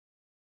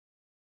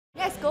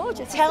Yeah, it's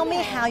gorgeous. Tell me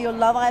how your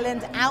Love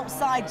Island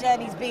outside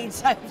journey's been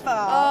so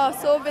far. Oh,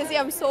 so busy.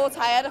 I'm so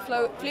tired.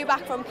 I flew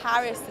back from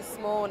Paris this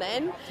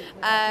morning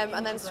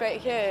and then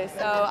straight here.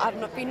 So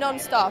I've been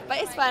non-stop,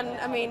 but it's fun.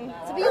 I mean,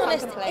 to be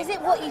honest, is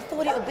it what you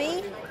thought it would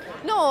be?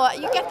 No,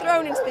 you get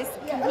thrown into this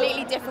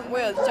completely different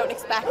world. You don't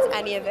expect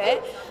any of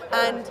it,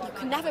 and you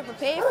can never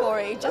prepare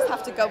for it. You just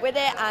have to go with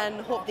it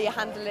and hope that you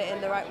handle it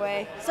in the right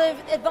way. So,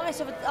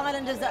 advice of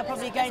islanders that are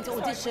probably going to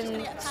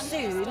audition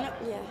soon,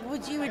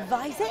 would you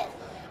advise it?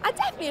 I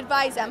definitely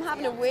advise it. I'm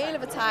having a whale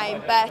of a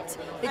time, but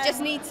they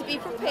just need to be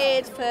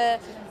prepared for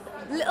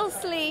little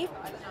sleep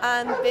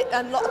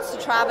and lots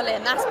of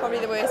travelling. That's probably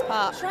the worst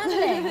part.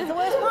 Travelling is the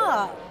worst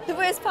part? The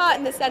worst part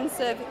in the sense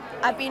of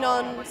I've been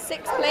on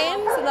 6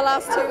 planes in the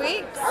last 2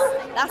 weeks.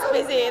 That's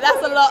busy.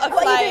 That's a lot of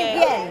flying.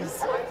 What are you doing,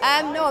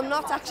 PAs? No, I'm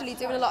not actually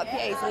doing a lot of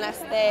PAs unless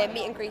they're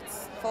meet and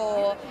greets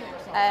for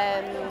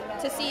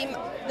to see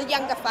the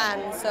younger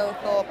fans. So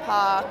for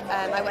Park,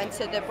 I went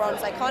to the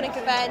Bronze Iconic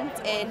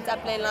event in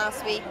Dublin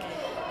last week.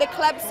 The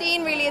club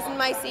scene really isn't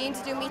my scene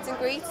to do meet and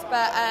greets,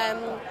 but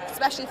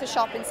especially for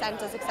shopping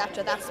centres,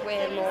 etc., that's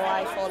where more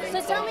I fall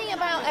into. So tell me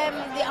about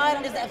the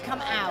islanders that have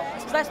come out.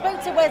 Because I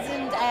spoke to Wes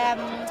and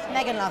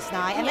Megan last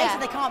night, and they said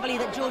they can't believe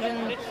that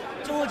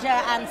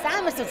Georgia and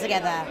Sam are still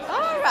together.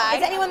 All right.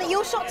 Is there anyone that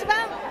you're shocked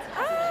about?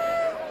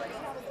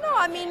 No,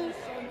 I mean,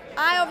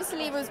 I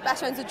obviously was best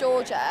friends with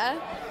Georgia,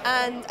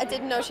 and I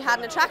didn't know she had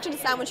an attraction to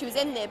Sam when she was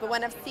in there, but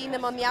when I've seen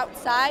them on the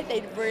outside,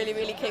 they're really,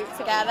 really cute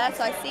together,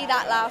 so I see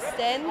that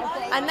lasting.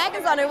 And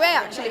Megan's on her way,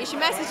 actually. She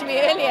messaged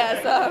me earlier,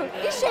 so...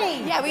 Is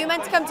she? Yeah, we were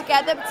meant to come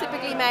together, but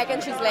typically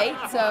Megan, she's late,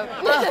 so...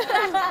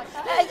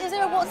 Is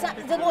there a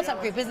WhatsApp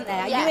group, isn't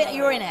there? Yeah.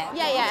 You're in it?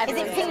 Yeah. Is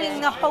it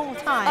pinging the whole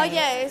time? Oh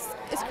yeah,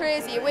 it's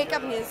crazy. You wake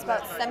up and there's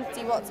about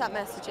 70 WhatsApp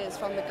messages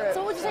from the group.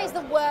 So what would you say is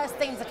the worst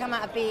thing to come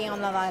out of being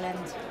on Love Island?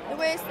 The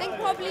worst thing,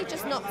 probably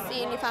just not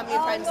seeing your family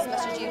and friends as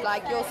much as you'd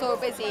like. You're so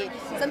busy.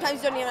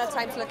 Sometimes you don't even have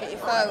time to look at your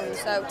phone,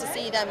 so to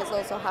see them is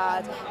also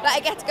hard. But I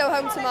get to go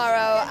home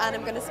tomorrow and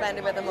I'm going to spend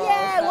it with them all.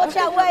 Yeah, so. watch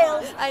out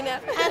Wales. I know.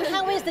 And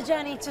how is the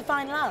journey to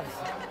find love?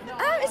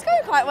 It's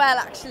going quite well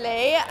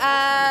actually,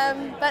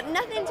 but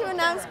nothing to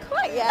announce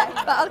quite yet,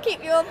 but I'll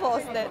keep you all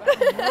posted.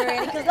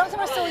 Really? Because last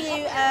time I saw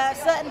you,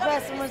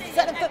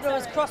 certain footballer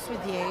was cross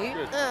with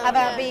you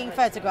about being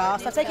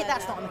photographed. So I take it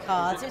that's not on the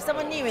cards. So it's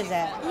someone new, is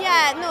it?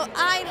 Yeah, no,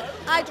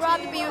 I'd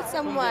rather be with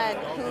someone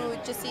who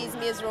just sees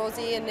me as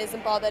Rosie and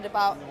isn't bothered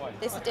about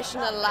this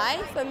additional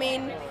life. I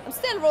mean, I'm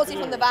still Rosie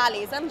from the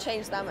Valleys. I haven't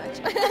changed that much.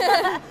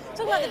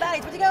 Talking about the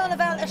Valleys, would you go on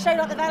a show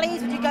like the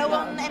Valleys? Would you go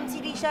on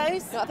MTV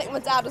shows? No, I think my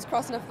dad was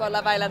cross enough about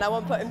Love Island. I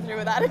won't put him through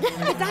with that again.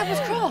 Your dad was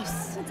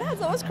cross? My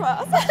dad's always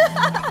cross.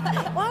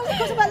 Why was he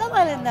cross about Love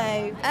Island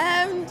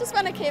though? Just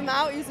when I came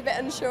out, he was a bit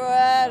unsure,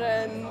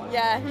 and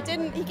yeah, he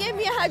gave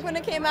me a hug when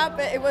I came out,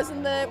 but it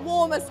wasn't the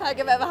warmest hug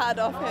I've ever had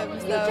off him.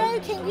 So. You're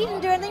joking, you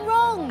didn't do anything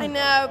wrong. I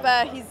know,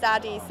 but he's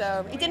daddy,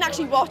 so he didn't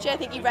actually watch it. I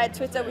think he read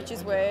Twitter, which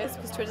is worse,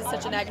 because Twitter's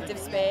such a negative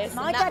space.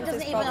 My dad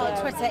doesn't even know what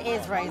Twitter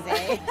is,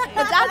 Rosie.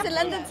 My dad's in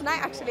London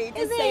tonight, actually. He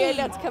did say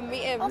earlier to come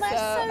meet him. Oh, that's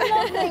so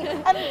lovely.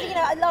 And you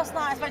know, last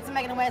night I spoke to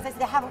Megan and Wes. They said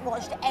they haven't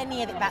watched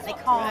any of it back. They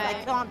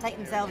can't take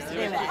themselves to do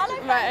it.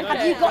 Right, okay.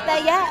 Have you got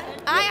there yet?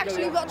 I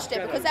actually watched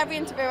it because every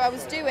interview I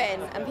was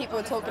doing and people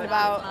were talking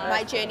about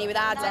my journey with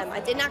Adam, I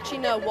didn't actually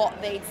know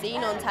what they'd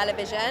seen on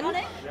television.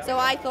 So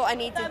I thought I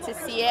needed to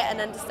see it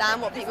and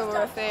understand what people were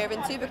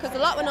referring to, because a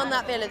lot went on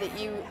that villa that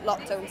you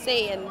lot don't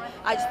see, and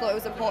I just thought it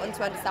was important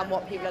to understand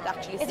what people had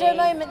actually seen. Is there a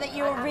moment that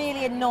you were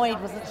really annoyed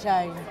wasn't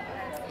shown?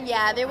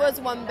 Yeah, there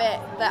was one bit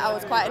that I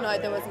was quite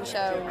annoyed that wasn't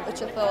shown,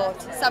 which I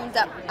thought summed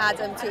up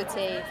Adam to a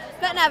T.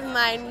 But never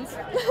mind.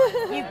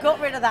 You got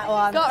rid of that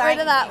one. Got rid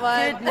of that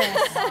one.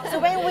 Goodness. So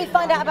when will we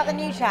find out about the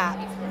new chap?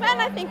 When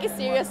I think it's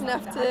serious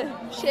enough to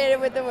share it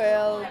with the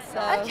world. So.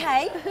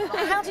 Okay.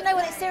 How do you know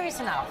when it's serious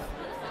enough?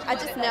 I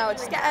just know, I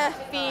just get a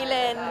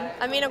feeling.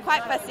 I mean, I'm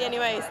quite fussy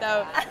anyway,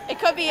 so it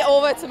could be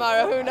over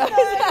tomorrow, who knows?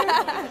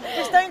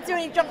 Just don't do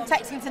any drunk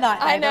texting tonight,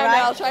 I know, right?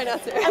 no, I'll try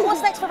not to. And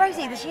what's next for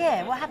Rosie this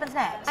year? What happens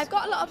next? I've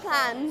got a lot of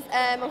plans.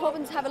 I'm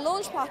hoping to have a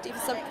launch party for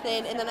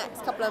something in the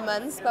next couple of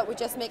months, but we're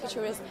just making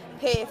sure it's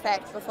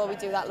perfect before we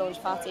do that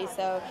launch party.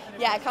 So,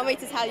 yeah, I can't wait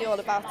to tell you all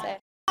about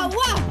it. I'm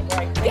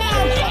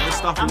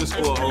stuck in the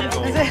school at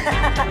home.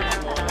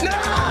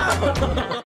 No!